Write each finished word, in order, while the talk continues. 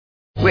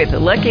With the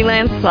Lucky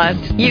Land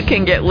Slots, you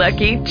can get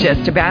lucky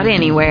just about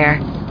anywhere.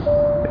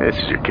 This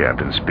is your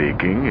captain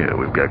speaking.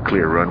 We've got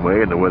clear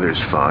runway and the weather's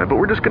fine, but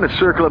we're just going to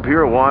circle up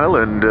here a while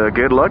and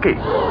get lucky.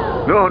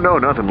 No,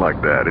 nothing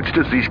like that. It's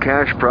just these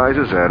cash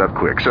prizes add up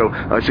quick. So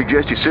I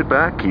suggest you sit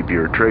back, keep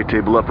your tray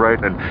table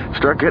upright, and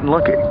start getting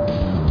lucky.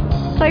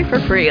 Play for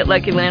free at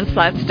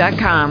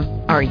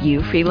LuckyLandSlots.com. Are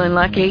you feeling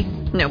lucky?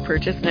 No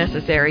purchase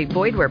necessary.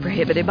 Void where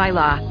prohibited by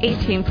law.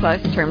 18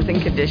 plus terms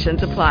and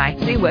conditions apply.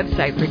 See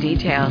website for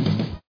details.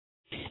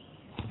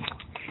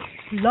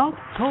 Blog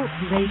Talk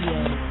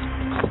Radio.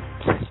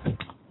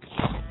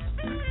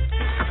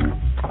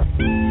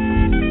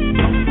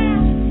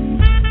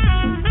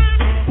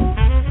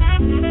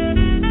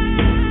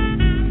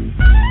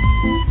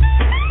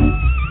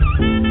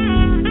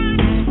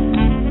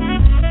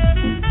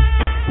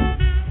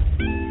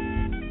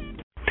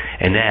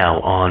 And now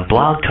on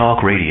Blog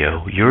Talk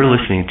Radio, you're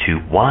listening to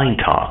Wine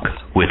Talk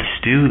with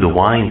Stu the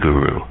Wine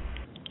Guru.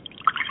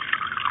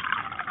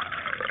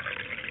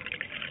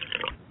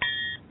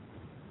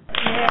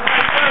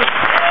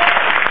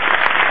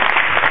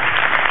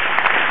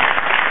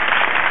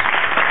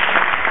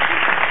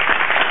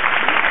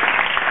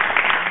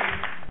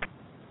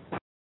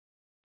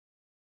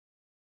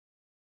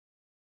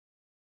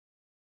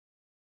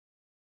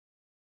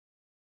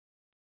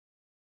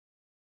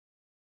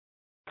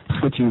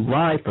 With you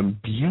live from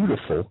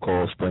beautiful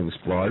Coral Springs,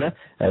 Florida,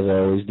 as I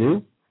always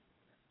do.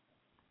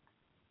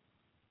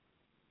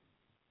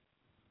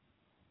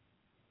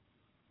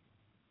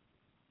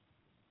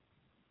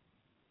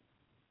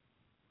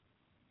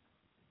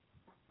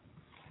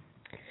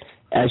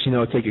 As you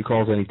know, take your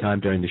calls anytime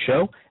during the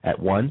show at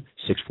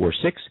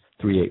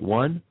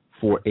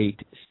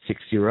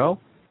 1-646-381-4860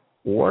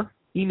 or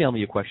email me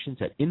your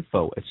questions at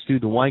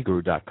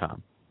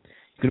info@stuthewineguru.com.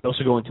 You can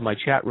also go into my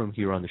chat room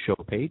here on the show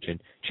page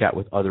and chat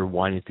with other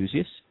wine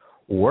enthusiasts,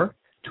 or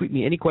tweet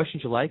me any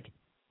questions you like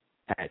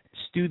at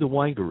Stu the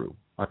Wine Guru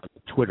on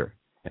Twitter.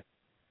 And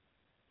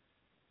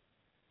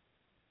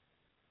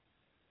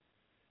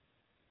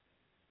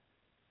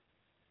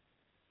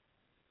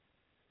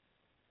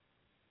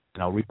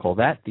I'll recall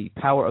that the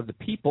power of the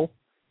people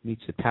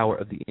meets the power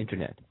of the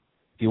internet.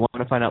 If you want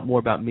to find out more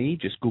about me,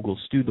 just Google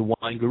Stu the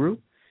Wine Guru.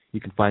 You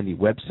can find the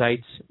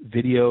websites,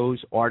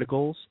 videos,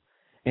 articles,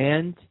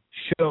 and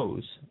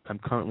shows I'm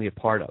currently a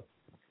part of.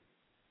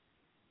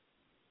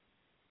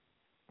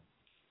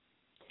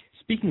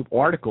 Speaking of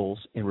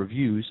articles and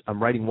reviews,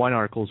 I'm writing wine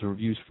articles and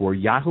reviews for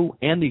Yahoo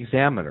and The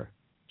Examiner,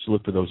 so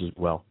look for those as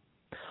well.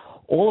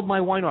 All of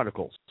my wine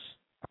articles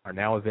are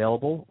now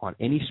available on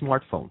any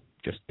smartphone.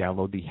 Just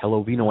download the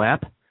Hello Vino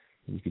app,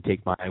 and you can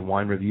take my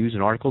wine reviews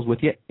and articles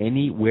with you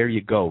anywhere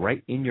you go,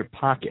 right in your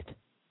pocket.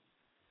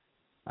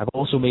 I've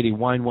also made a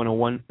Wine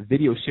 101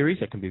 video series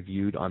that can be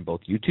viewed on both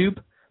YouTube,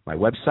 my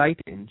website,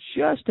 and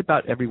just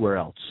about everywhere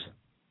else.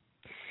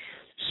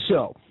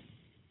 So,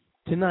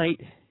 tonight,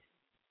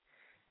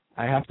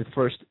 I have to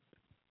first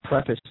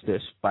preface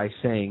this by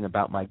saying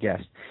about my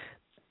guest.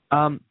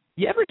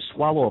 You ever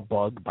swallow a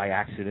bug by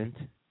accident?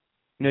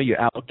 You know,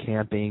 you're out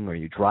camping or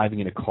you're driving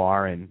in a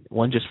car and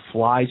one just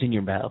flies in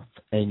your mouth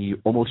and you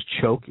almost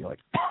choke. You're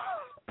like,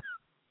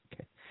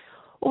 okay.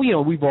 Well, you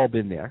know, we've all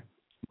been there.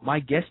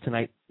 My guest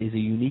tonight is a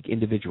unique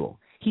individual.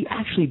 He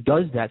actually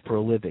does that for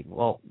a living.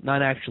 Well,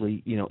 not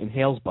actually, you know,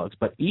 inhales bugs,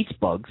 but eats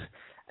bugs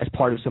as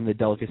part of some of the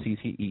delicacies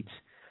he eats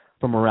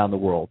from around the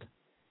world.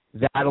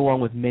 That along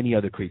with many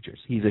other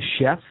creatures. He's a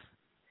chef,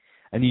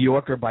 a New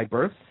Yorker by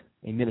birth,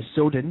 a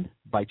Minnesotan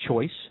by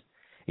choice,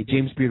 a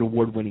James Beard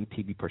Award-winning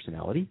TV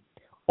personality,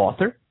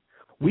 author,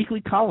 weekly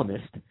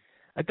columnist,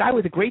 a guy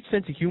with a great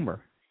sense of humor,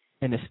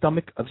 and a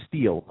stomach of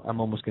steel. I'm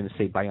almost going to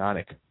say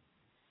bionic.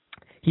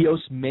 He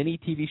hosts many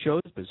TV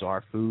shows,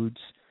 Bizarre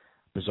Foods,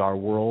 Bizarre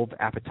World,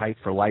 Appetite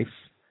for Life,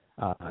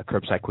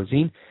 Curbside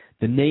Cuisine.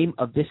 The name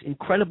of this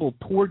incredible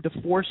tour de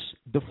force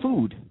de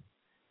food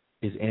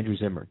is Andrew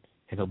Zimmern,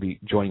 and he'll be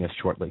joining us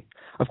shortly.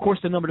 Of course,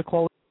 the number to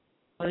call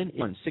in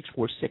is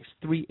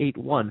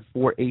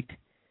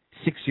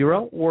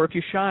 646-381-4860, or if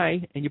you're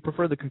shy and you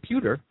prefer the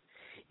computer,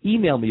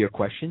 email me your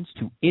questions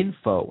to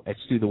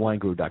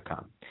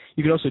info@stuthewineguru.com.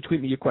 You can also tweet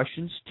me your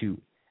questions to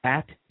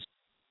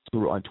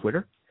 @Guru on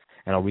Twitter,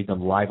 and I'll read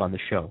them live on the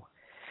show.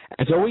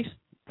 As always,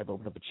 I've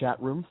opened up a chat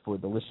room for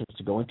the listeners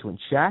to go into and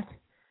chat.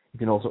 You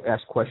can also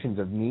ask questions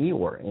of me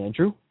or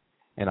Andrew,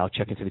 and I'll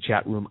check into the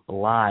chat room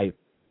live.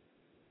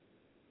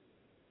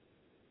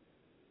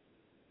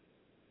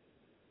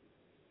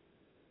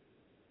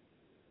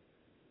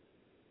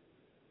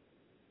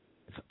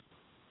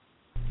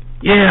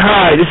 Yeah,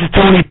 hi, this is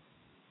Tony.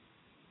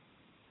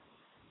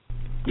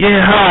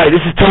 Yeah, hi,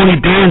 this is Tony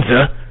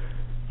Danza.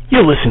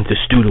 You listen to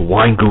Stu the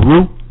Wine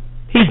Guru.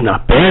 He's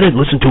not bad. I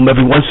listen to him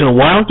every once in a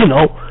while, you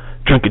know.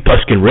 Drink a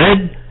Tuscan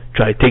Red,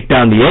 try to take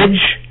down the edge.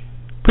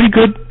 Pretty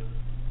good.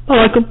 I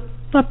like him.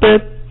 Not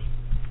bad.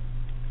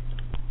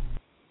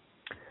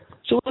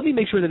 So let me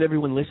make sure that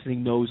everyone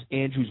listening knows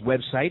Andrew's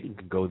website and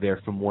can go there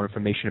for more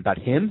information about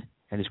him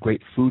and his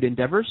great food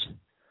endeavors.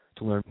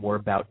 to learn more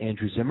about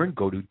Andrew Zimmern,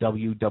 go to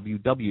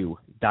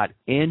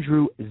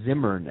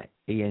www.andrewzimmern,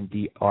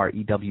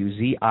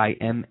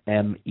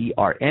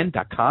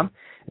 AndrewZimmern.com,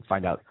 and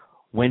find out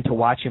when to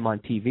watch him on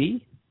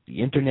TV,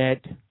 the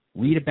Internet,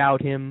 read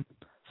about him,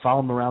 follow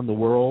him around the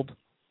world.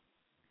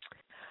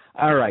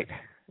 All right.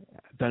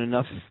 I've done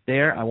enough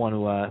there. I want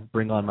to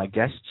bring on my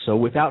guest. So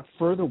without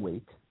further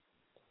wait,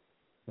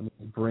 let me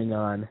bring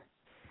on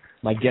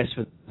my guest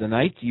for the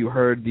night. You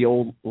heard the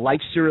old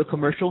Life cereal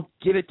commercial,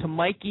 give it to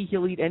Mikey,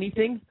 he'll eat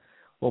anything.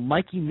 Well,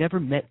 Mikey never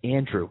met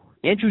Andrew.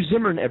 Andrew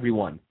Zimmern,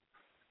 everyone.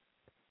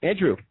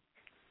 Andrew.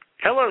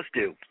 Hello,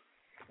 Stu.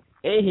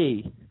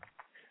 Hey. You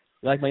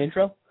like my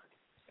intro?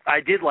 I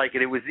did like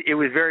it. It was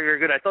very, very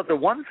good. I thought the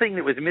one thing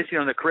that was missing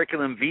on the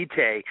curriculum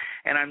vitae,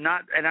 and I'm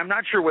not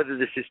sure whether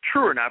this is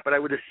true or not, but I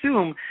would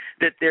assume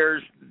that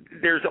there's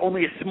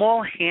only a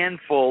small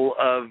handful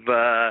of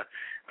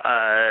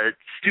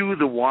Stu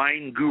the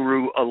Wine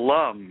Guru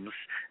alums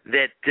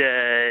that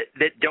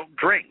don't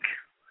drink.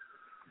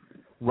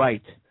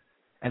 Right.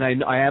 And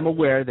I am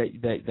aware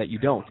that you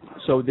don't.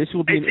 So this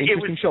will be an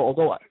interesting show.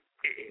 Although,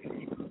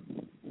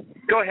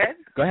 go ahead.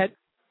 Go ahead.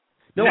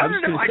 No. I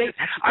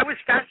was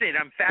fascinated.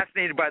 I'm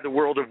fascinated by the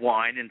world of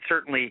wine, and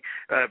certainly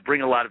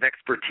bring a lot of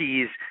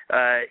expertise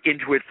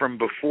into it from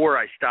before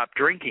I stopped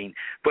drinking.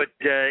 But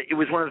it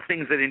was one of the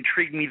things that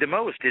intrigued me the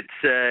most.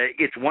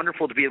 It's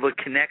wonderful to be able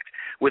to connect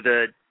with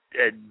a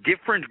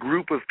different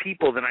group of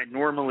people than I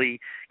normally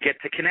get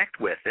to connect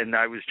with, and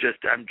I'm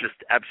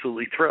just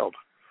absolutely thrilled.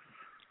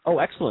 Oh,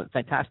 excellent.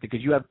 Fantastic,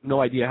 because you have no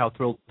idea how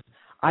thrilled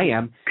I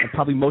am, and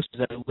probably most of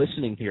them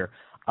listening here.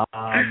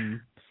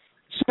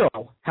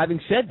 So, having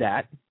said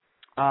that,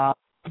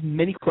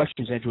 many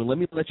questions, Andrew. Let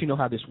me let you know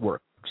how this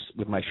works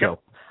with my show.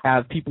 Yep. I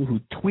have people who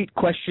tweet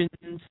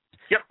questions.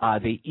 Yep.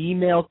 They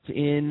email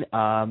in.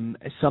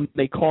 Some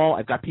they call.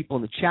 I've got people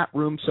in the chat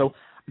room. So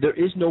there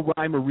is no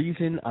rhyme or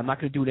reason. I'm not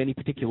going to do it in any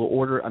particular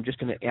order. I'm just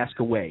going to ask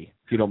away,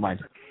 if you don't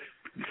mind.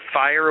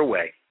 Fire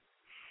away.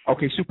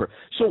 Okay, super.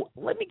 So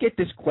let me get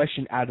this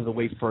question out of the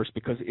way first,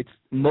 because it's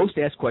the most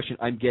asked question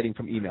I'm getting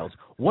from emails.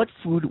 What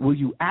food will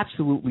you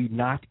absolutely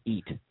not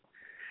eat?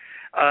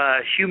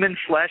 Human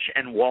flesh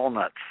and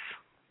walnuts.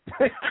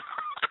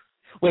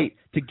 Wait,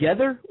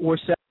 together or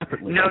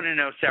separately? No,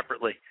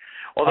 separately.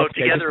 Although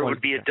okay, together it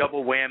would be a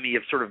double whammy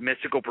of sort of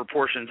mystical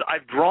proportions.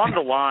 I've drawn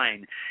the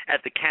line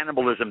at the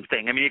cannibalism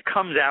thing. I mean, it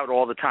comes out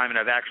all the time, and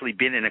I've actually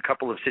been in a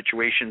couple of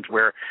situations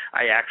where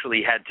I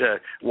actually had to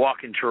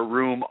walk into a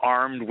room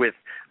armed with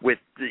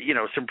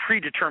some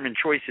predetermined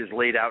choices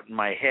laid out in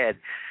my head.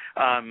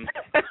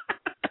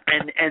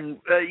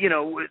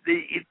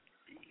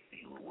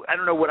 I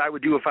don't know what I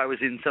would do if I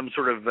was in some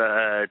sort of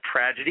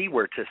tragedy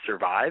where to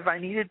survive I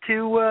needed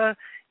to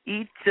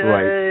eat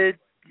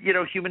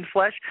human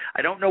flesh.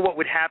 I don't know what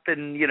would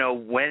happen,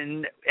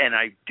 when, and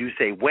I do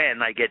say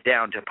when, I get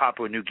down to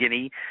Papua New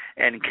Guinea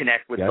and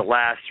connect with the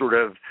last sort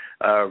of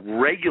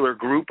regular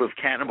group of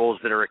cannibals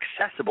that are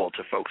accessible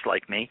to folks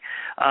like me.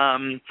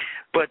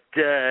 But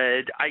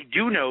I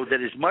do know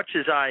that as much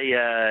as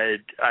I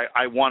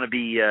want to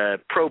be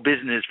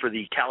pro-business for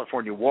the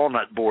California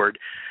Walnut Board,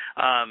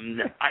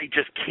 I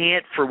just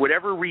can't, for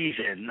whatever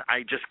reason,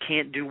 I just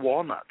can't do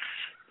walnuts.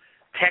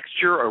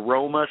 Texture,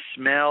 aroma,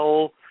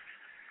 smell,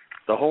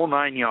 the whole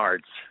 9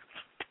 yards.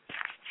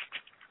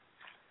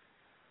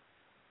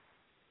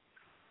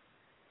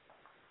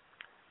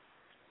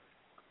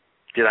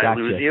 Did I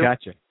lose you?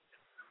 Gotcha.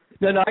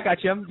 No, I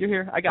got you. You're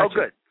here. I got you. Oh,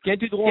 good. Can't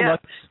do the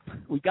walnuts. Yeah.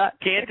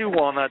 Can't do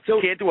walnuts.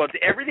 Can't do walnuts.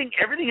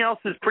 Everything else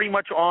is pretty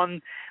much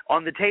on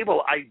the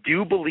table. I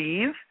do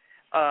believe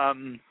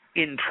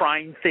in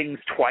trying things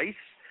twice,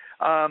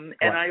 and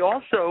I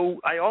also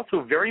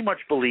very much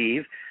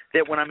believe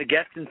that when I'm a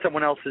guest in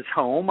someone else's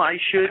home, I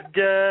should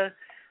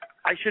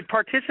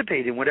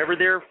participate in whatever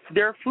their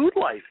food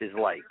life is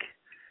like.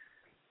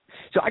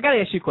 So I got to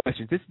ask you a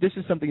question. This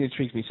is something that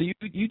intrigues me. So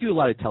you do a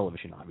lot of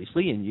television,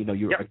 obviously, and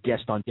you're a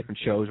guest on different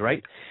shows,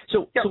 right?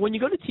 So when you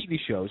go to TV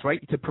shows,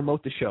 right, to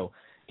promote the show,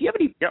 do you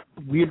have any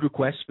weird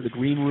requests for the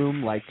green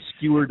room, like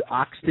skewered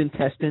ox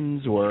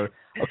intestines, or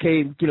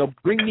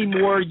bring me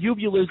more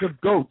uvulas of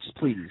goats,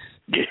 please?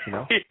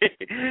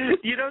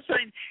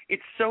 Son,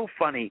 it's so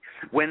funny.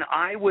 When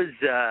I was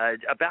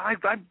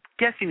I'm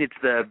guessing it's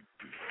the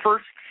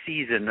first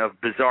season of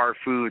Bizarre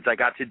Foods, I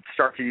got to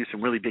start to do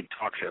some really big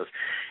talk shows.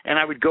 And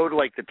I would go to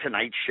like the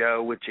Tonight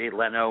Show with Jay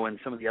Leno and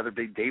some of the other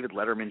big David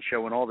Letterman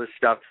show and all this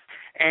stuff.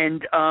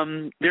 And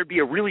there'd be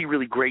a really,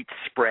 really great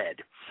spread.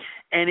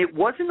 And it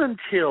wasn't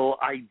until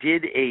I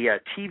did a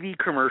TV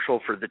commercial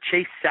for the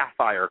Chase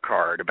Sapphire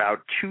card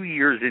about 2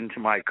 years into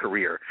my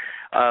career.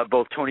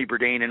 Both Tony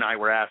Bourdain and I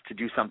were asked to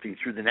do something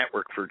through the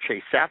network for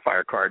Chase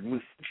Sapphire card, and we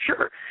said,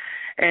 sure.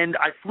 And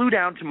I flew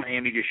down to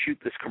Miami to shoot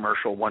this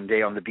commercial one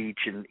day on the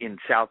beach in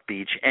South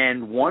Beach,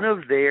 and one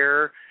of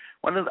the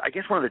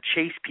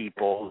Chase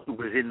people who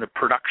was in the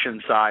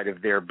production side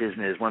of their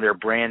business, one of their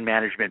brand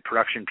management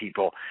production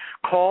people,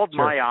 called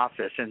my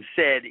office and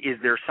said, is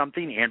there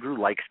something Andrew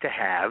likes to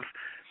have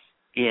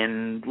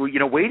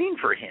waiting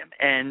for him.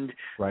 And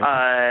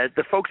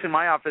the folks in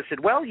my office said,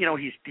 well,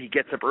 he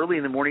gets up early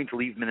in the morning to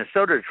leave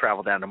Minnesota to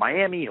travel down to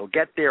Miami. He'll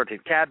get there,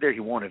 take a cab there. He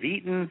won't have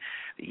eaten.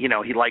 He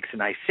likes a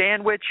nice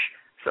sandwich.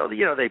 So,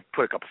 they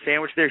put a couple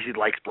sandwiches there. He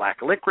likes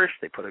black licorice.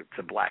 They put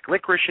some black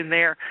licorice in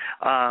there.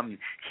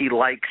 He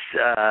likes,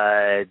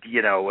 a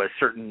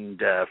certain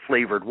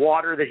flavored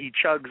water that he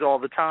chugs all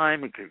the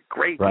time.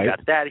 Great, we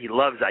got that. He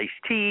loves iced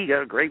tea.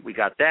 Great, we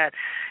got that.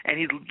 And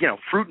he,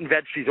 fruit and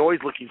vegetables. He's always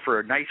looking for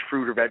a nice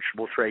fruit or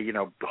vegetable tray,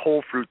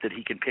 whole fruit that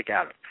he can pick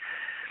out of.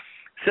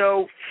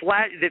 So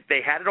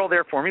they had it all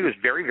there for me. It was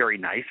very, very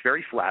nice,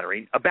 very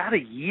flattering. About a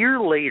year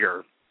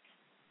later,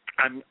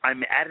 I'm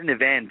at an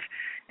event,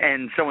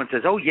 and someone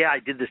says, oh, yeah, I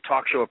did this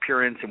talk show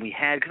appearance, and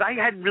because I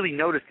hadn't really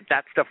noticed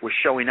that stuff was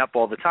showing up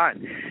all the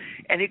time.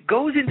 And it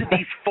goes into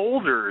these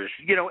folders,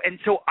 and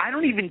so I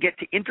don't even get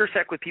to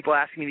intersect with people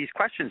asking me these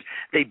questions.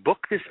 They book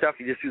this stuff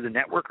either through the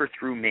network or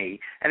through me,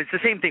 and it's the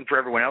same thing for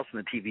everyone else in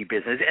the TV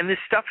business. And this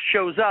stuff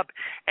shows up,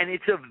 and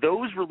it's of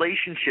those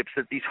relationships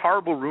that these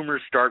horrible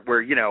rumors start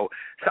where,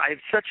 so I have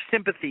such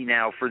sympathy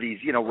now for these,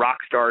 rock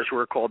stars who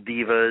are called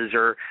divas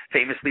or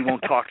famously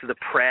won't talk to the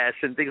press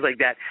and things like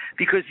that,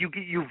 because you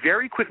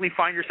very quickly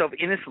find yourself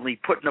innocently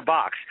put in a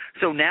box.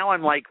 So now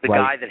I'm like the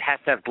guy that has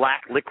to have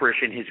black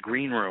licorice in his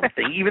green room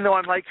thing, even though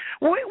I'm like,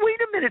 wait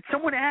a minute,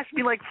 someone asked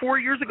me like 4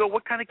 years ago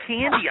what kind of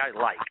candy I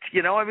liked.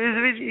 It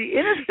was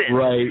innocent.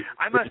 Right.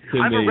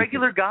 I'm a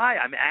regular guy.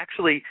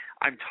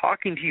 I'm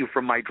talking to you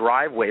from my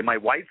driveway. My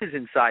wife is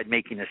inside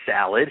making a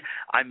salad.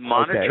 I'm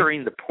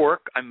monitoring the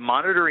pork. I'm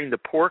monitoring the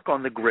pork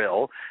on the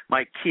grill.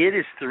 My kid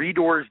is 3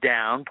 doors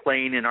down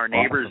playing in our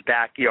neighbor's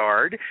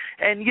backyard.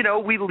 And,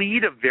 we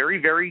lead a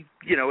very, very,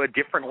 a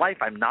different life.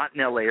 I'm not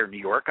in L.A. or New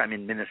York. I'm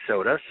in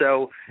Minnesota.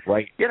 So,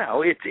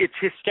 it's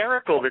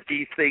hysterical that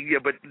these things,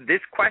 but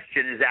this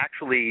question is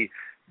actually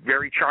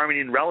very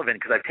charming and relevant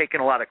because I've taken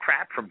a lot of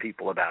crap from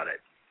people about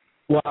it.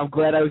 Well, I'm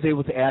glad I was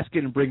able to ask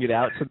it and bring it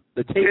out. So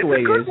the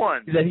takeaway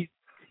is that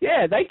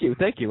yeah, thank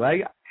you.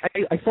 I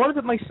thought of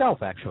it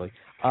myself, actually.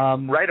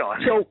 Right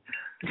on. So,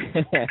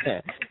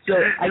 so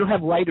I don't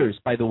have writers,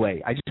 by the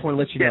way. I just want to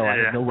let you know I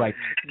have no writers.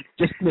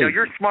 Just me. No,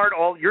 you're smart.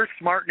 You're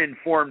smart and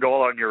informed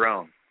all on your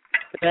own.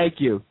 Thank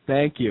you.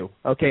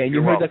 Okay, and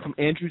you heard that from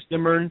Andrew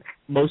Zimmern,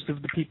 most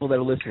of the people that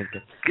are listening.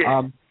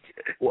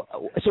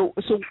 So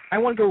I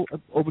want to go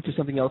over to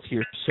something else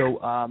here. So,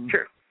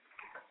 sure.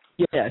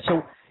 Yeah.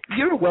 So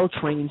you're a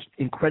well-trained,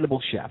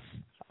 incredible chef.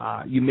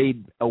 You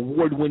made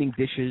award-winning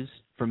dishes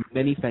from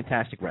many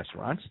fantastic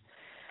restaurants.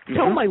 Mm-hmm.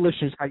 Tell my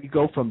listeners how you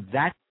go from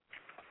that.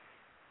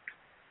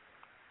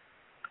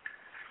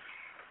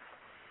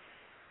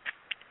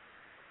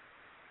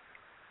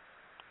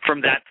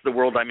 From that to the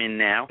world I'm in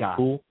now.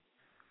 Cool.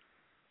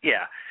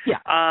 Yeah.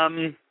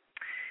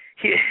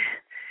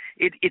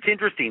 It's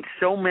interesting.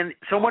 So much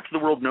of the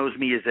world knows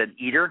me as an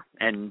eater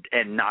and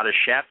not a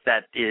chef.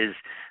 That is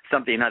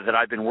something that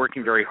I've been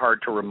working very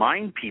hard to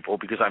remind people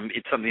because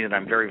it's something that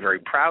I'm very, very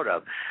proud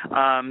of.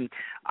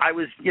 I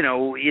was,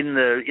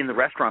 in the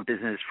restaurant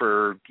business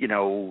for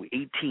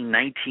 18,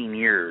 19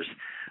 years.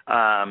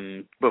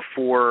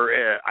 Before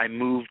I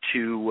moved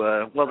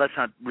to, well, that's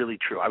not really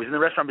true. I was in the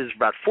restaurant business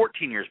for about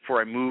 14 years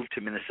before I moved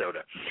to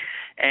Minnesota.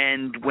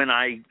 And when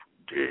I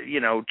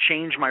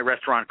changed my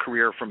restaurant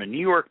career from a New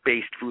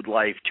York-based food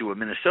life to a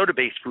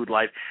Minnesota-based food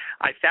life,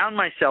 I found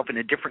myself in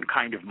a different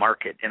kind of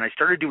market. And I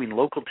started doing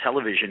local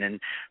television, and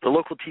the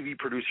local TV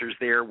producers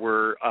there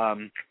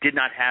did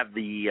not have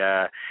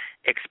the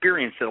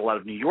experience that a lot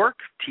of New York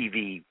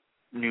TV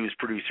news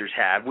producers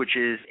have, which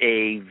is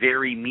a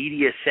very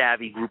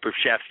media-savvy group of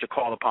chefs to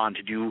call upon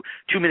to do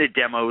 2-minute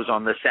demos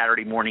on the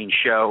Saturday morning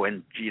show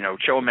and,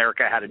 show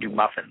America how to do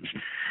muffins.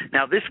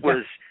 Now, this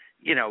was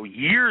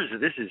years of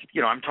this is,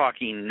 I'm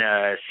talking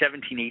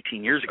 17,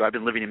 18 years ago. I've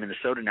been living in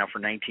Minnesota now for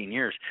 19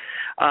 years.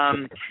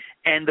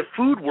 And the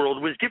food world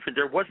was different.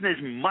 There wasn't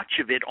as much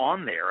of it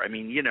on there. I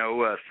mean,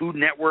 Food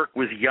Network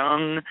was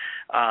young.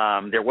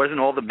 There wasn't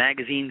all the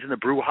magazines and the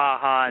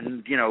brouhaha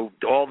and,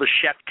 all the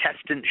chef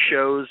testant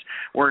shows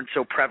weren't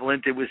so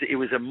prevalent. It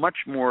was a much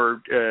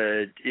more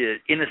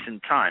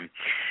innocent time.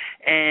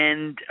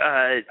 And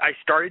I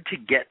started to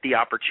get the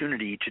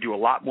opportunity to do a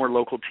lot more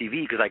local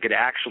TV because I could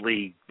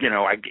actually,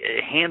 I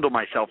handle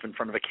myself in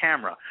front of a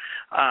camera.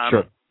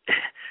 Sure.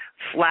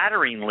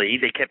 Flatteringly,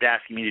 they kept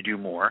asking me to do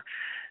more.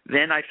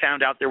 Then I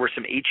found out there were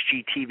some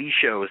HGTV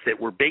shows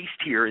that were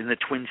based here in the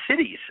Twin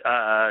Cities,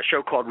 a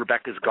show called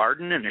Rebecca's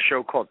Garden and a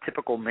show called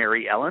Typical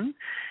Mary Ellen.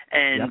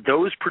 And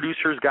those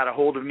producers got a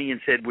hold of me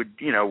and said, would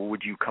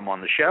you come on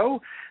the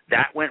show?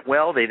 That went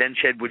well. They then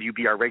said, would you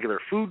be our regular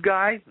food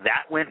guy?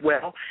 That went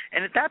well.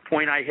 And at that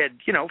point, I had,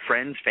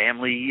 friends,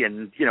 family,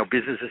 and,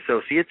 business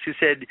associates who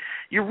said,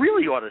 you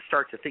really ought to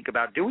start to think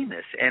about doing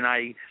this. And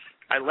I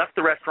left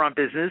the restaurant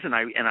business and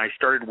I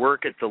started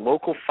work at the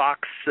local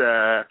Fox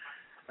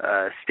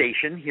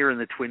station here in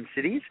the Twin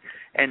Cities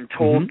and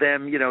told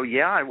them,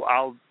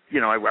 I'll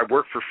I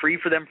worked for free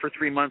for them for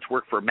 3 months,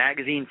 worked for a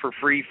magazine for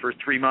free for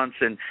 3 months,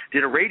 and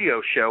did a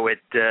radio show at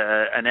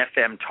an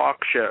FM talk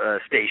show,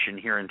 station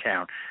here in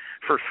town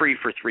for free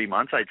for 3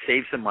 months. I'd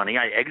saved some money.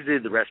 I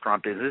exited the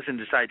restaurant business and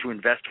decided to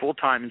invest full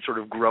time in sort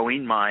of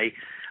growing my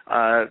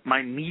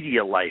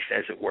media life,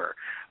 as it were.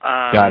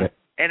 Got it.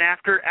 And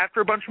after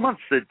a bunch of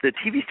months, the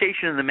TV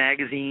station and the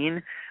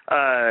magazine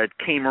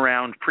came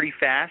around pretty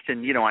fast,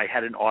 and I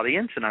had an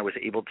audience, and I was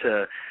able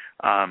to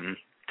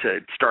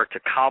start to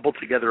cobble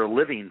together a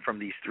living from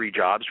these 3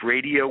 jobs.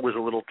 Radio was a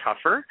little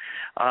tougher.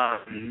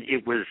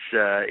 It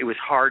was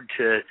hard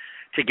to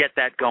get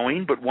that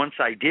going, but once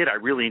I did, I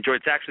really enjoyed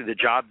it. It's actually the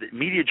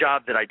media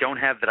job that I don't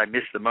have that I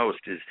miss the most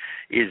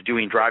is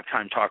doing drive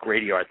time talk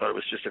radio. I thought it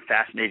was just a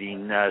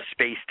fascinating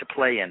space to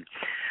play in.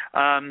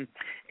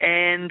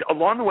 And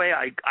along the way,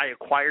 I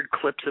acquired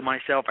clips of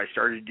myself. I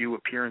started to do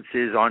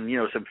appearances on,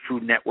 some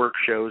Food Network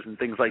shows and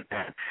things like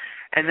that.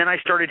 And then I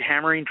started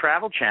hammering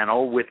Travel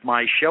Channel with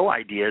my show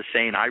ideas,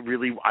 saying I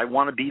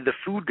want to be the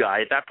food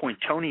guy. At that point,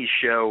 Tony's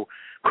show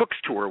Cook's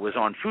Tour was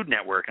on Food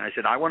Network, and I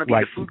said I want to be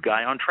the food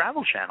guy on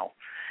Travel Channel.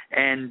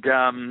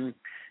 And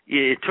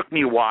it took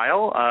me a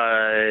while,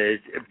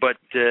 but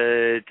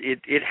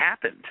it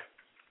happened.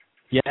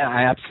 Yeah,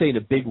 I have to say in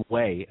a big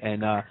way,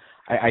 and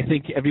I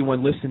think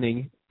everyone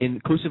listening,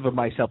 inclusive of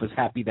myself, is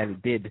happy that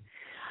it did.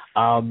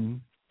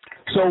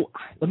 So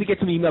let me get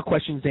some email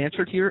questions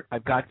answered here.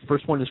 I've got the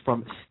first one is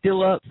from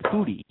Stilla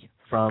Foodie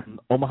from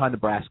Omaha,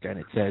 Nebraska, and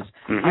it says,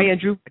 Hi,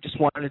 Andrew. I just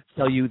wanted to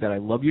tell you that I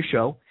love your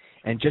show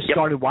and just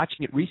started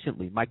watching it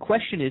recently. My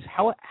question is,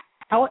 how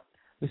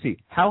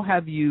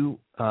have you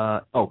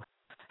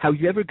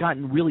ever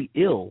gotten really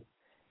ill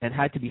and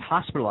had to be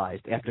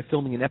hospitalized after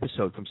filming an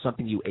episode from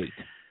something you ate?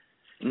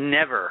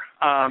 Never.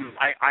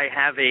 I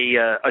have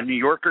a New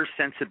Yorker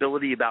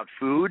sensibility about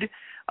food.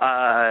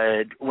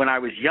 When I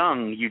was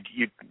young,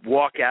 you'd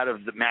walk out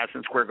of the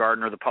Madison Square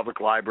Garden or the Public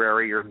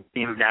Library or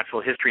Museum of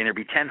Natural History, and there'd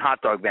be 10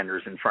 hot dog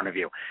vendors in front of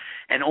you.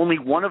 And only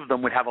one of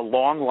them would have a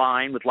long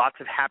line with lots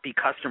of happy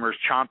customers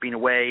chomping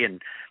away,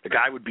 and the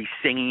guy would be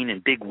singing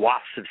and big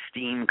wafts of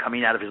steam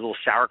coming out of his little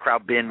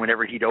sauerkraut bin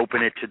whenever he'd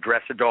open it to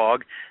dress a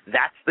dog.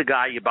 That's the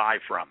guy you buy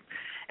from.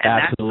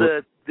 And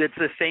Absolutely. it's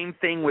the same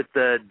thing with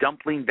the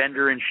dumpling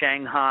vendor in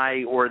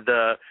Shanghai or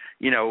the,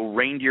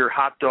 reindeer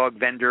hot dog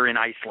vendor in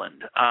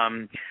Iceland.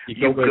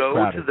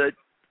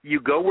 You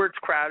go where it's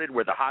crowded,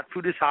 where the hot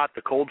food is hot,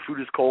 the cold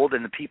food is cold,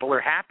 and the people are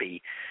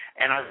happy.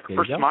 And I look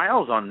for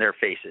smiles on their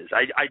faces.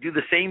 I do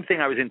the same thing.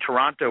 I was in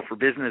Toronto for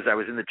business. I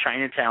was in the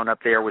Chinatown up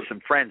there with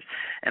some friends,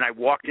 and I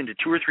walked into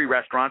 2 or 3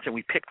 restaurants, and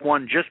we picked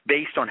one just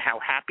based on how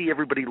happy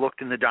everybody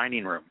looked in the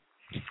dining room.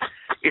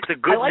 It's a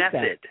good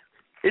method.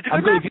 It's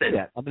a good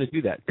method. I'm going to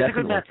do that. It's a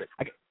good method.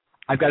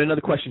 I've got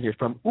another question here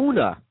from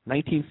Una,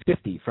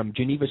 1950, from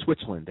Geneva,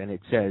 Switzerland, and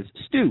it says,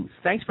 Stu,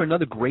 thanks for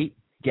another great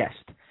guest.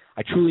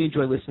 I truly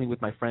enjoy listening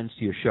with my friends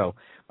to your show.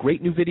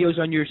 Great new videos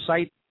on your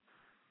site.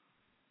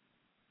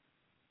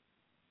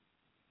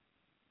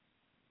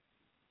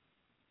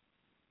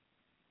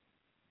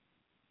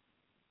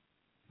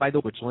 By the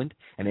Switzerland.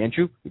 And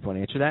Andrew, if you want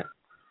to answer that.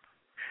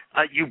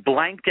 You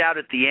blanked out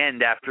at the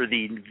end after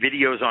the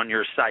videos on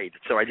your site,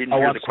 so I didn't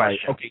hear the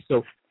question.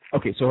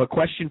 Okay, so a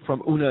question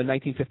from Una,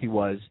 1950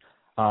 was,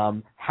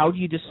 how do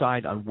you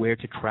decide on where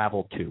to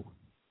travel to?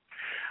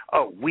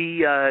 Oh,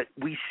 we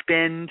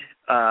spend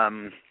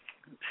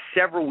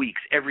several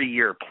weeks every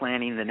year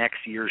planning the next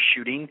year's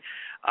shooting.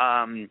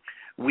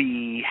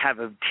 We have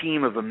a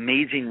team of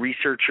amazing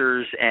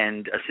researchers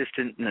and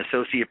assistant and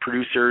associate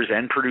producers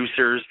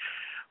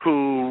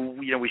who,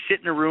 we sit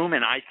in a room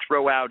and I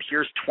throw out,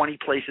 here's 20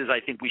 places I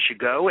think we should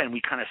go, and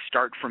we kind of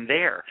start from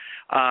there.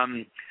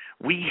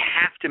 We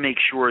have to make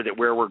sure that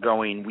where we're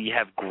going, we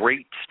have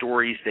great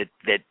stories that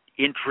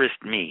interest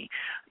me.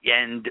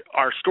 And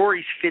our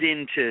stories fit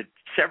into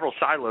several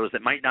silos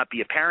that might not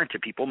be apparent to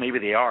people. Maybe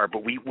they are,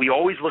 but we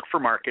always look for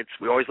markets.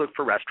 We always look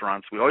for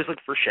restaurants. We always look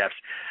for chefs.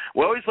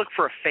 We always look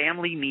for a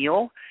family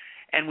meal.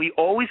 And we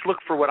always look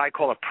for what I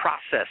call a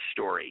process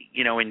story.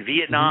 In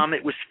Vietnam,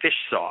 it was fish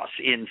sauce.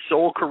 In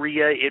Seoul,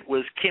 Korea, it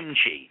was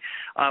kimchi.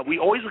 We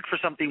always look for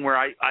something where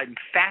I'm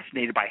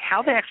fascinated by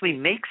how they actually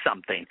make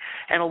something.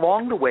 And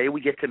along the way, we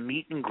get to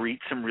meet and greet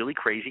some really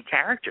crazy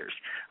characters.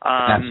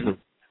 Absolutely.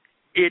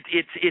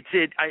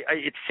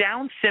 It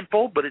sounds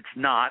simple, but it's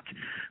not.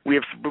 We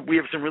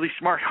have some really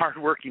smart,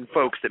 hardworking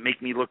folks that make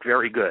me look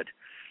very good.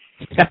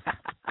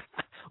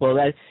 Well,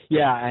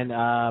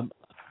 and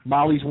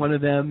Molly's one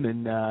of them,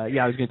 and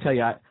I was going to tell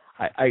you,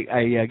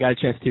 I got a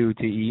chance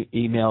to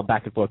email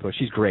back and forth with her.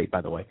 She's great,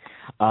 by the way.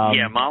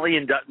 Molly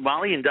and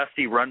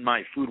Dusty run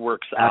my FoodWorks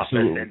office,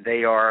 and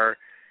they are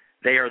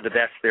the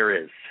best there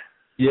is.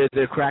 Yeah,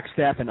 they're crack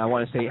staff, and I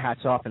want to say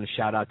hats off and a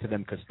shout out to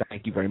them because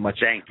thank you very much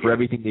for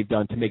everything they've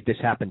done to make this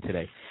happen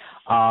today.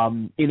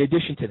 In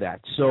addition to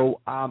that, so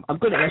I'm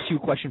going to ask you a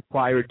question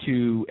prior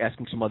to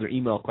asking some other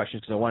email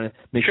questions because I want to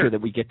make sure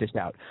that we get this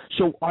out.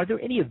 So, are there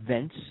any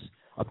events,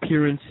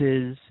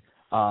 appearances,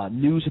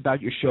 news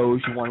about your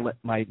shows you want to let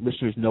my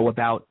listeners know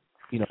about,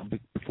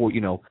 before,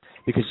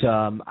 because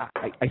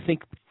I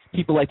think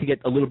people like to get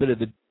a little bit of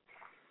the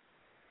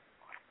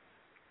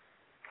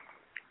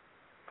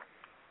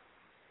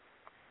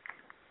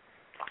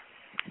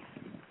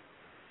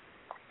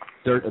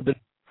They're a bit.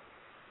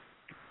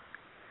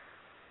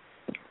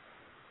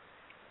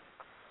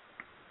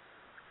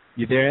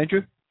 You there,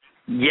 Andrew?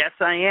 Yes,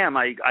 I am.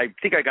 I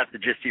think I got the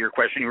gist of your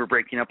question. You were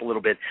breaking up a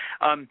little bit.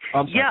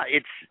 Yeah,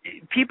 it's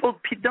people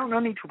don't no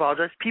need to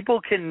apologize. People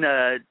can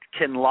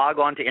log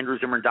on to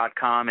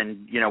andrewzimmern.com,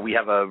 and we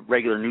have a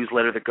regular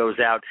newsletter that goes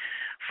out.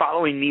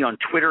 Following me on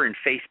Twitter and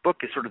Facebook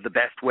is sort of the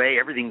best way.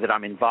 Everything that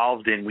I'm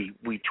involved in,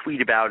 we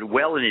tweet about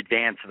well in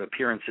advance of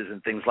appearances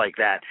and things like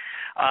that.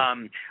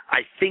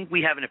 I think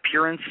we have an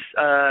appearance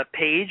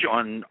page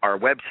on our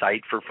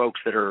website for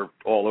folks that are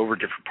all over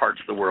different parts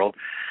of the world.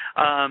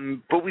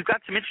 But we've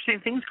got some interesting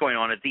things going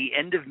on. At the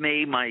end of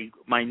May,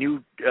 my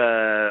new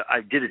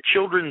I did a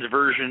children's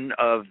version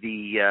of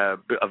the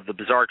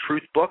Bizarre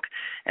Truth book,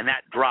 and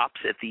that drops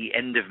at the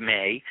end of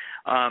May.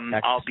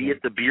 I'll be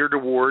at the Beard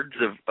Awards,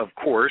 of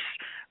course,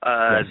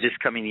 this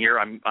coming year.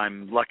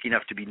 I'm lucky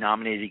enough to be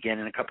nominated again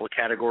in a couple of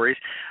categories.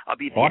 I'll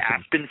be at the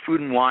Aspen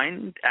Food and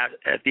Wine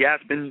at the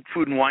Aspen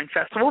Food and Wine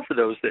Festival for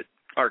those that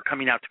are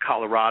coming out to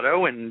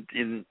Colorado and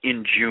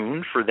in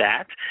June for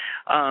that.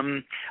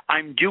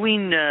 I'm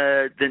doing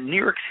the New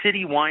York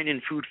City Wine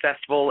and Food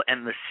Festival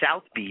and the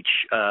South Beach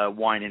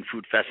Wine and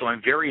Food Festival.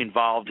 I'm very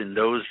involved in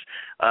those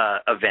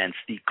events.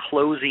 The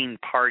closing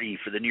party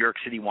for the New York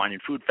City Wine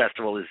and Food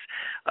Festival is,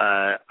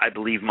 I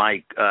believe,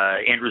 my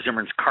Andrew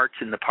Zimmern's Carts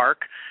in the Park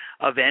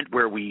event,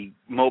 where we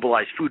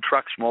mobilize food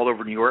trucks from all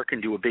over New York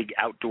and do a big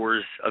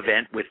outdoors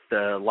event with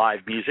live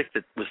music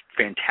that was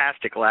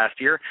fantastic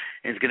last year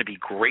and is going to be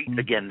great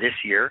again this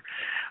year.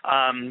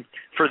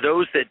 For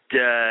those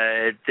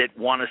that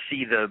want to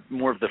see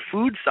more of the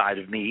food side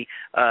of me,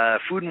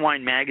 Food and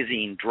Wine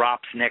magazine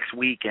drops next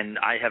week, and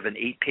I have an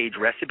 8-page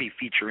recipe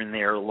feature in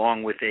there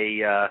along with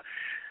the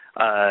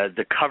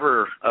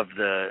cover of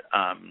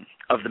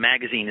the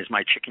magazine is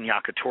my chicken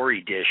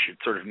yakitori dish.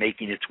 It's sort of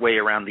making its way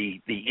around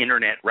the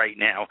internet right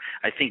now.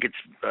 I think it's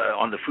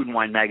on the Food and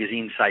Wine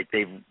magazine site.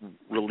 They've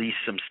released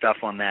some stuff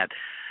on that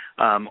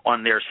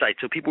on their site.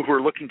 So people who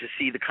are looking to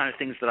see the kind of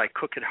things that I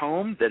cook at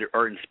home that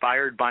are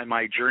inspired by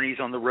my journeys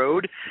on the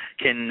road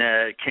can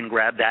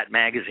grab that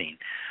magazine.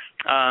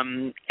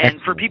 And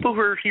for people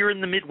who are here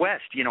in the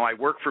Midwest, I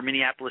work for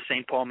Minneapolis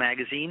St. Paul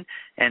Magazine,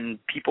 and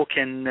people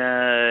can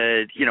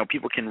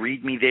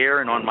read me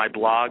there and on my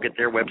blog at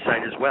their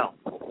website as well.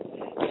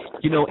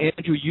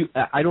 Andrew,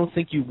 I don't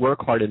think you work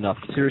hard enough.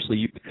 Seriously,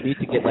 you need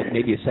to get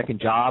maybe a second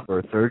job or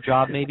a third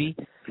job, maybe.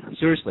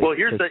 Seriously. Well,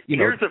 here's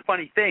the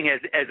funny thing.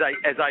 As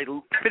I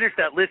finished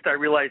that list, I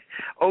realized,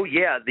 oh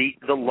yeah,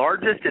 the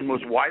largest and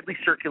most widely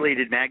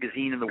circulated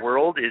magazine in the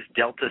world is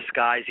Delta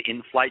Sky's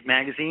In-Flight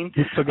magazine.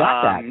 You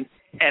forgot that.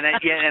 And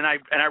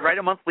I write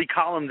a monthly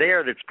column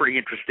there that's pretty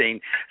interesting.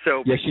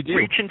 So yes, you do.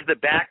 reach into the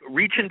back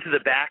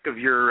of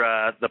your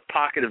the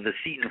pocket of the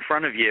seat in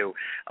front of you,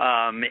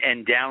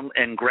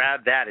 and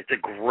grab that. It's a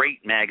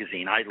great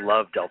magazine. I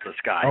love Delta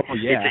Sky. Oh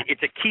yeah.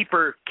 It's a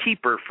keeper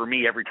for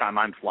me every time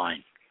I'm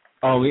flying.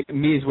 Oh,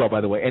 me as well, by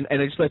the way. And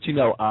I just let you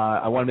know,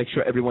 I want to make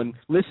sure everyone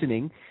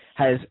listening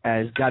has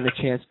gotten a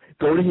chance.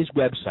 Go to his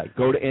website.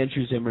 Go to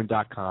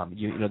andrewzimmern.com.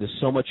 There's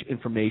so much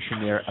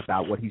information there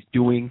about what he's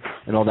doing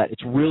and all that.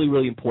 It's really,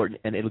 really important,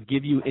 and it'll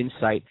give you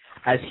insight,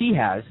 as he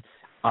has,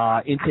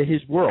 into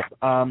his world.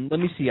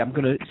 Let me see. I'm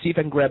going to see if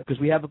I can grab, because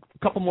we have a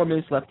couple more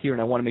minutes left here, and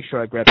I want to make sure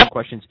I grab some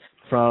questions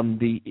from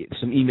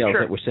some emails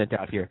that were sent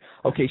out here.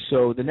 Okay,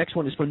 so the next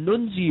one is from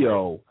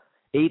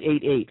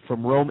Nunzio888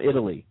 from Rome,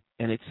 Italy,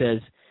 and it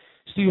says,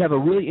 "So you have a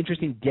really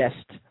interesting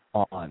guest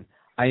on.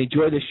 I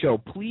enjoy the show.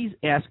 Please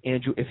ask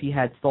Andrew if he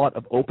had thought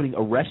of opening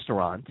a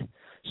restaurant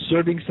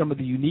serving some of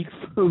the unique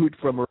food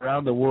from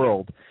around the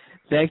world.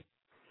 Thank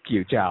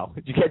you. Ciao."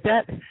 Did you get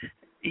that?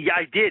 Yeah,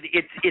 I did.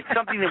 It's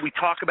something that we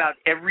talk about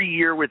every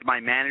year with my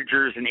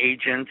managers and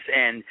agents,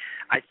 and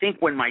I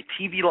think when my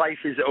TV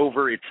life is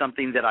over, it's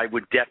something that I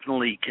would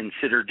definitely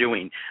consider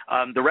doing.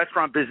 The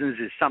restaurant business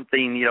is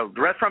something,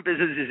 the restaurant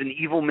business is an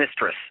evil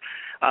mistress.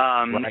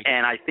 Right.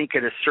 And I think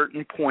at a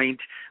certain point,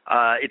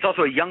 it's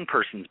also a young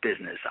person's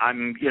business.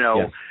 I'm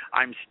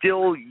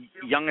still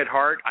young at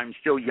heart. I'm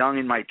still young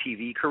in my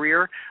TV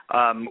career.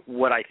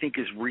 What I think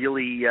is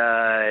really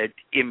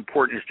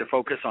important is to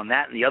focus on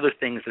that and the other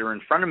things that are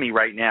in front of me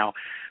right now.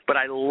 But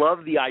I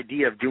love the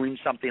idea of doing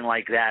something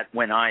like that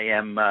when I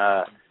am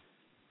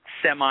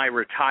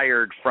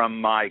semi-retired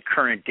from my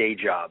current day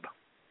job.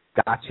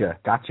 Gotcha.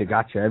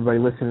 Everybody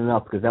listening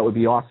up, because that would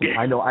be awesome.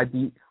 I know I'd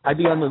be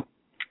on the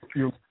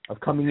of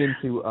coming in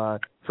to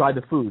try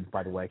the food,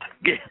 by the way.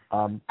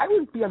 I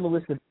would be on the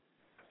list of...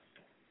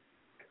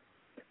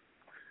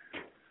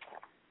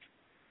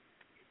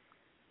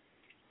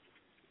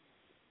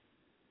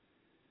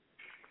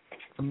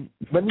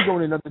 let me go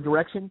in another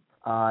direction.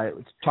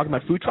 Talking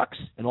about food trucks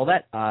and all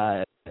that.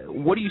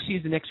 What do you see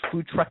as the next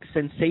food truck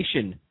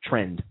sensation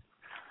trend?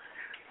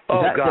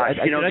 Gosh.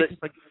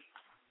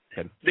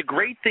 The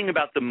great thing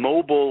about the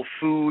mobile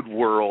food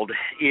world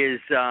is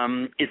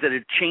that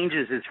it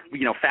changes as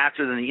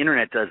faster than the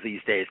internet does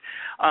these days.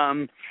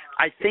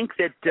 I think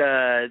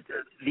that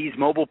these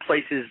mobile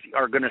places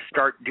are going to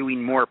start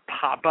doing more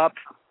pop-up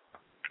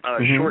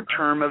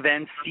short-term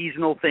events,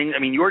 seasonal things. I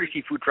mean, you already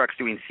see food trucks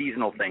doing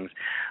seasonal things.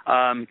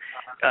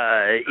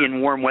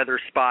 In warm weather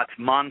spots,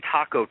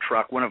 Montaco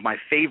Truck, one of my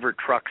favorite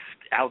trucks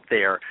out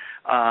there,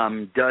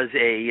 does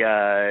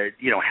a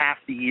half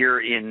the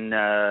year in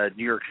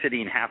New York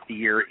City and half the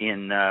year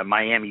in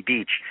Miami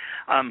Beach.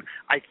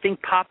 I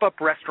think pop-up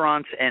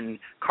restaurants and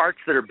carts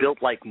that are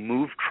built like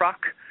Move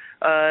Truck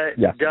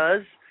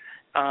does.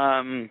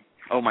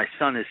 Oh, my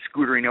son is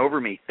scootering over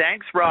me.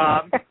 Thanks,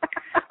 Rob.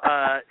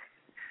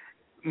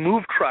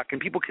 Move Truck,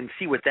 and people can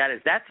see what that is.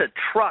 That's a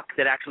truck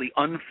that actually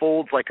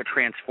unfolds like a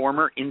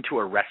transformer into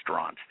a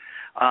restaurant.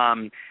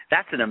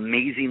 That's an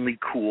amazingly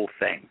cool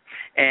thing.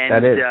 And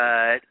that is.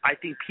 I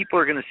think people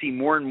are going to see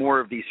more and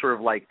more of these sort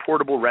of like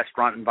portable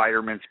restaurant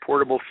environments,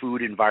 portable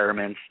food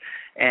environments.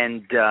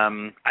 And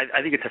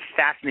I think it's a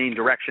fascinating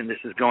direction this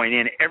is going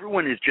in.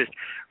 Everyone is just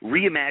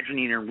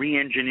reimagining and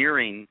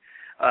re-engineering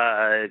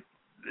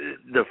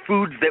the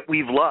foods that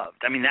we've loved.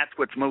 I mean, that's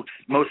what's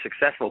most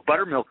successful.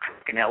 Buttermilk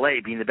in L.A.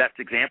 being the best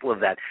example of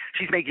that.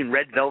 She's making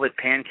red velvet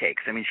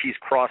pancakes. I mean, she's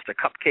crossed a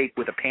cupcake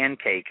with a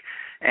pancake,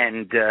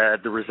 and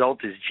the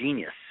result is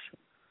genius.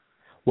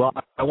 Well,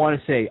 I want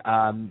to say,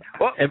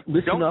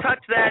 listen don't up.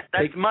 Touch that.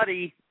 That's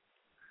muddy.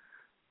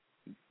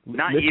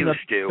 Not listen you, up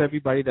Stu. To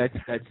everybody, that's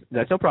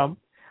no problem.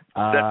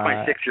 That's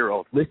my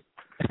 6-year-old.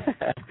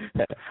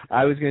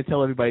 I was going to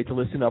tell everybody to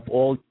listen up,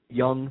 all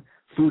young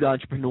food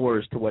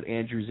entrepreneurs, to what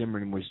Andrew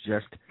Zimmern was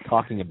just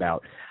talking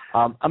about.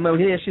 I'm going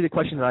to ask you the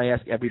question that I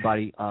ask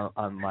everybody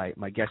on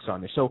my guests on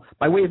this. So,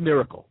 by way of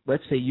miracle,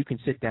 let's say you can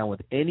sit down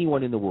with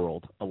anyone in the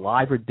world,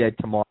 alive or dead,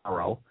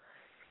 tomorrow,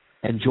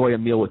 enjoy a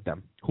meal with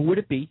them. Who would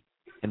it be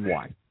and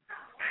why?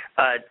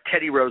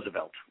 Teddy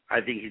Roosevelt.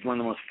 I think he's one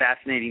of the most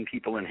fascinating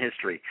people in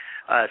history.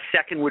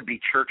 Second would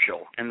be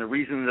Churchill. And the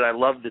reason that I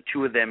love the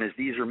two of them is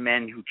these are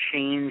men who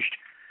changed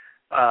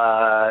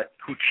the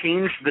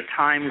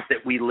times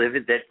that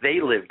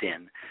they lived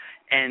in,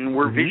 and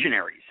were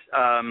visionaries.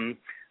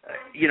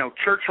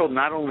 Churchill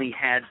not only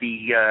had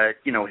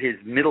his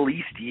Middle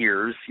East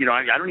years.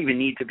 I don't even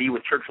need to be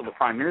with Churchill, the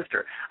Prime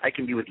Minister. I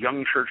can be with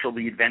young Churchill,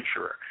 the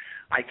adventurer.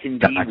 I can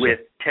be with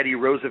Teddy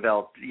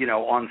Roosevelt,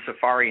 on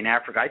safari in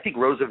Africa. I think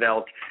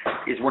Roosevelt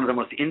is one of the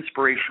most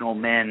inspirational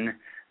men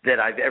that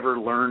I've ever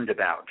learned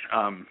about.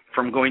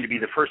 From going to be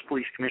the first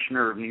police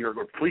commissioner of New York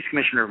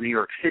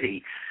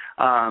City,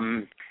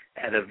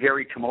 at a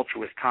very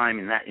tumultuous time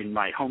in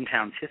my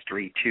hometown's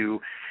history,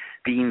 to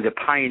being the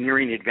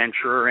pioneering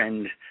adventurer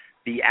and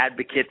the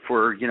advocate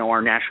for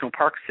our national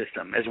park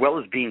system, as well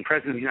as being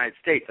president of the United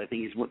States. I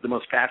think he's the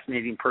most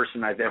fascinating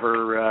person I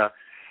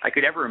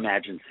could ever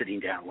imagine sitting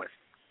down with.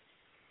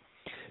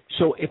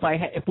 So if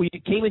we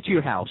came into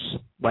your house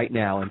right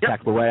now, in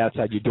fact, we're right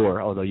outside your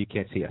door, although you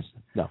can't see us.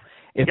 No.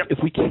 If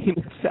we came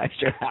inside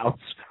your house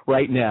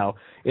right now,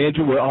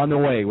 Andrew, we're on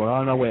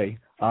our way.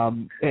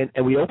 And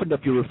we opened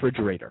up your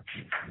refrigerator,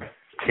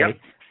 okay,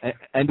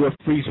 and your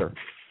freezer.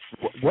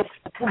 What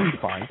will we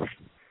find?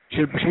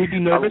 Should we be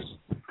nervous?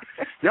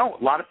 No,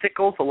 a lot of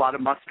pickles, a lot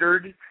of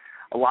mustard,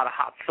 a lot of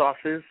hot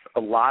sauces, a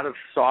lot of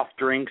soft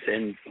drinks,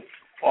 and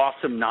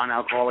awesome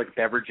non-alcoholic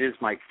beverages.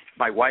 My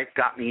wife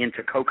got me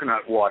into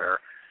coconut water,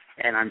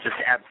 and I'm just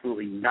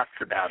absolutely nuts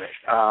about it.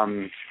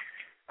 I'm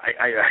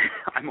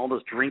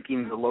almost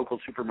drinking the local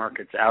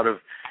supermarkets out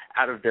of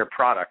their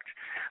product.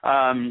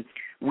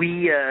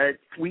 We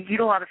eat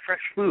a lot of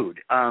fresh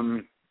food.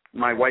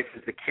 My wife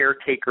is the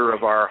caretaker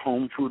of our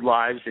home food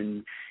lives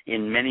in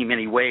many,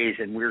 many ways,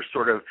 and we're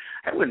sort of,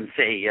 I wouldn't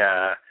say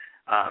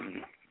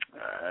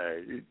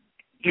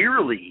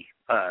eerily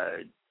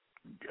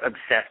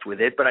obsessed with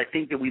it, but I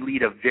think that we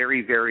lead a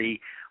very, very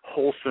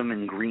wholesome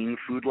and green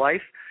food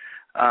life.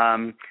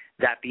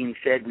 That being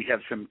said, we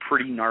have some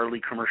pretty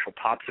gnarly commercial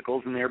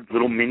popsicles in there,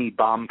 little mini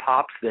bomb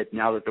pops that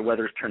now that the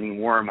weather's turning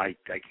warm, I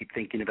keep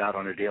thinking about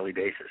on a daily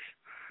basis.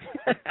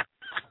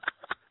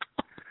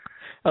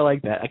 I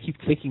like that. I keep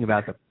thinking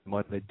about them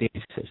on a daily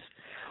basis.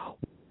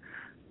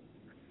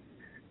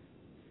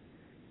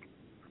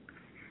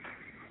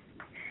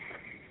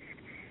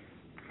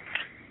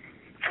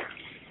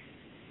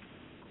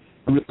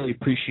 I really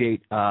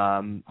appreciate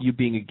you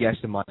being a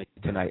guest of mine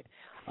tonight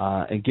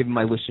and giving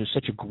my listeners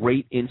such a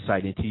great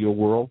insight into your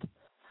world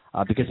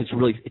because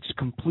it's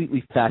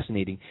completely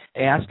fascinating.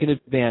 I ask in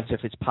advance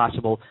if it's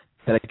possible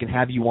that I can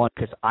have you on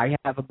because I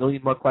have a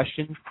million more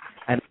questions,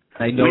 and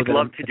I know We'd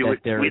love to do it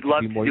again. We'd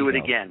love to do it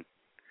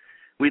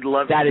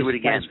again. That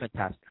is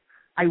fantastic.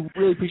 I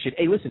really appreciate it.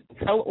 Hey, listen,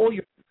 tell all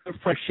your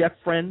chef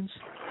friends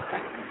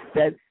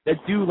that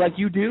do like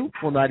you do,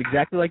 well, not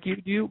exactly like you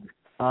do,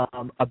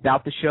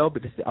 about the show,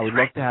 but I would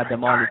love to have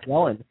them on as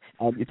well, and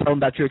you tell them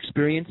about your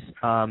experience.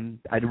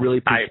 I'd really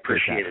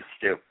appreciate it,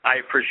 Stu. I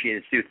appreciate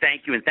it, Stu.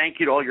 Thank you, and thank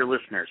you to all your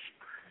listeners.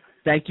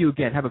 Thank you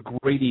again. Have a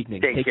great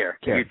evening. Take care.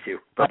 You too.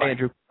 Bye-bye. Bye,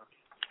 Andrew.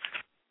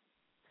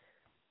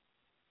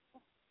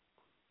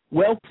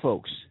 Well,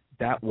 folks,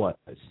 that was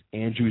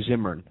Andrew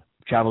Zimmern,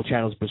 Travel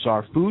Channel's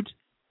Bizarre Foods.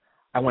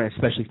 I want to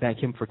especially thank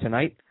him for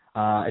tonight.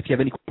 If you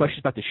have any questions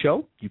about the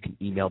show, you can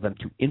email them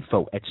to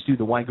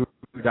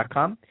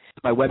info@stewthewineguru.com.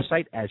 My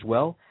website as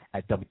well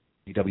at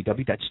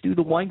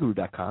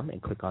www.stewthewineguru.com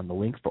and click on the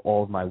link for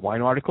all of my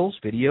wine articles,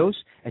 videos,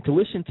 and to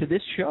listen to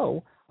this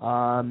show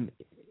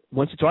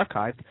once it's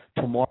archived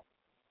tomorrow.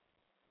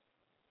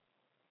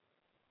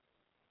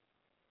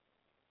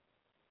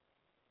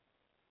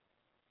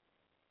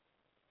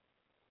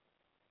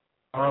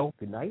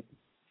 Good night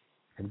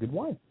and good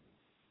wine.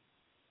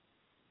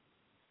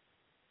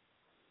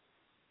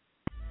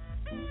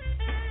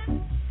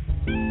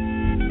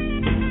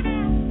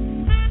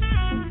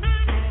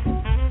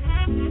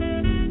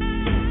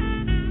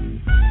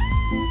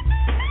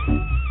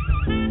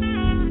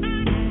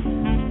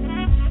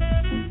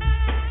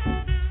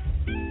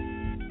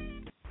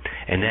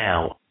 And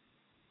now,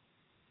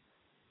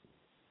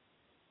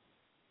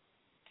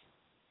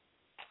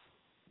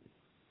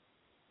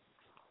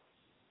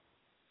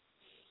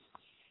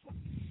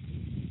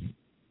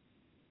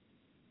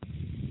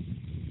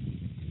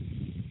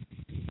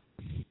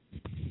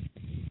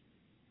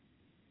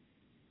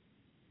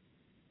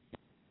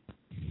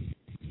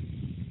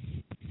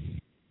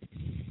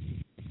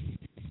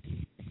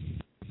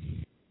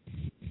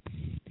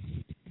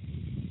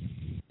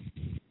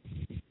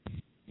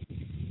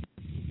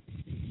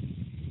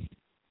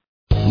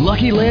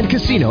 Lucky Land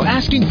Casino,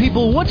 asking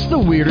people, what's the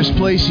weirdest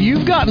place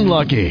you've gotten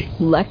lucky?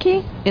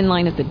 Lucky? In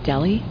line at the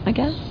deli, I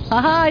guess?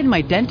 Aha, in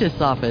my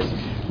dentist's office.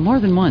 More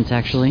than once,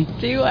 actually.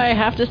 Do I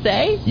have to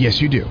say?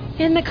 Yes, you do.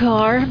 In the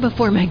car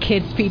before my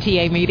kids'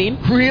 PTA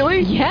meeting.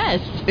 Really?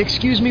 Yes.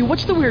 Excuse me,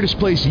 what's the weirdest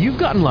place you've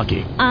gotten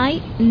lucky?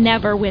 I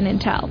never win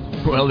and tell.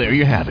 Well, there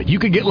you have it. You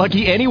can get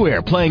lucky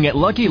anywhere, playing at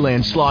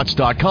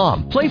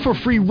LuckyLandSlots.com. Play for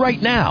free right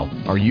now.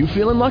 Are you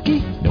feeling lucky?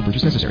 No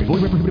purchase necessary.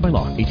 Void where prohibited by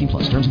law. 18+.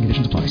 Terms and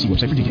conditions apply. See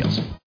website for details.